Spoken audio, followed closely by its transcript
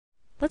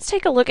Let's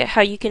take a look at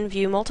how you can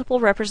view multiple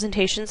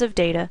representations of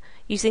data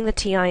using the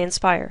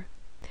TI-Nspire.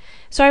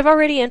 So I've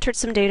already entered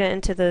some data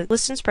into the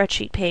list and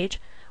spreadsheet page,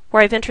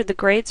 where I've entered the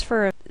grades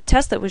for a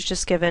test that was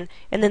just given,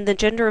 and then the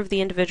gender of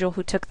the individual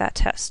who took that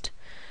test.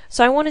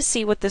 So I want to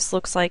see what this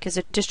looks like as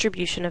a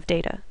distribution of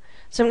data.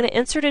 So I'm going to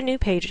insert a new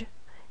page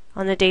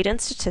on the data and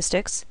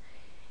statistics,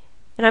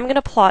 and I'm going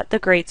to plot the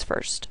grades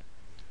first.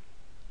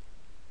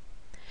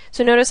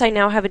 So notice I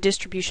now have a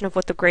distribution of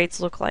what the grades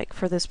look like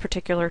for this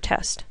particular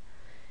test.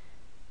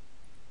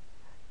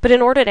 But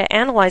in order to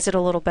analyze it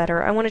a little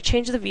better, I want to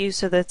change the view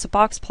so that it's a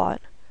box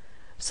plot,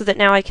 so that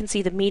now I can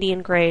see the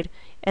median grade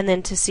and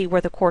then to see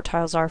where the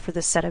quartiles are for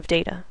this set of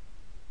data.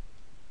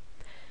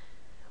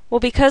 Well,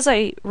 because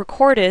I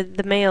recorded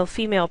the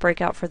male-female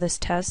breakout for this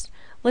test,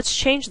 let's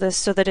change this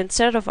so that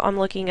instead of I'm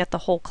looking at the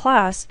whole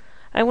class,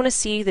 I want to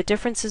see the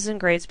differences in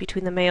grades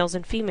between the males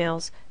and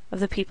females of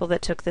the people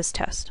that took this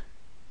test.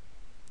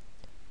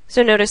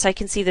 So notice I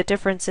can see the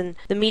difference in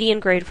the median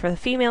grade for the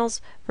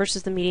females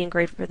versus the median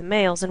grade for the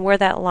males and where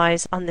that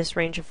lies on this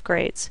range of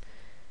grades.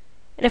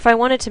 And if I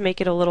wanted to make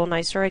it a little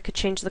nicer, I could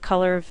change the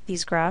color of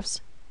these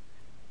graphs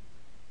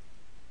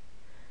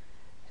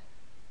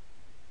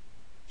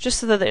just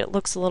so that it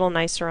looks a little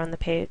nicer on the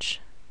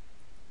page.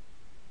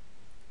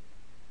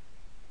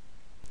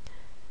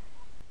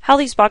 How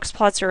these box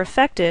plots are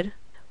affected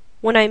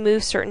when I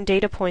move certain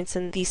data points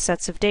in these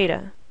sets of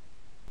data.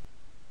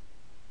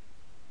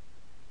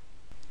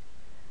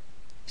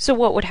 So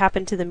what would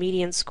happen to the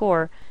median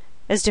score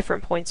as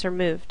different points are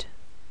moved?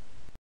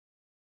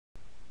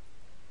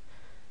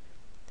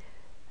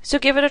 So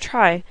give it a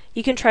try.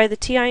 You can try the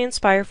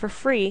TI-Nspire for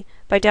free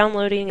by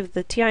downloading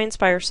the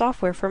TI-Nspire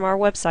software from our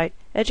website,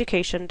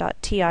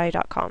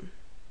 education.ti.com.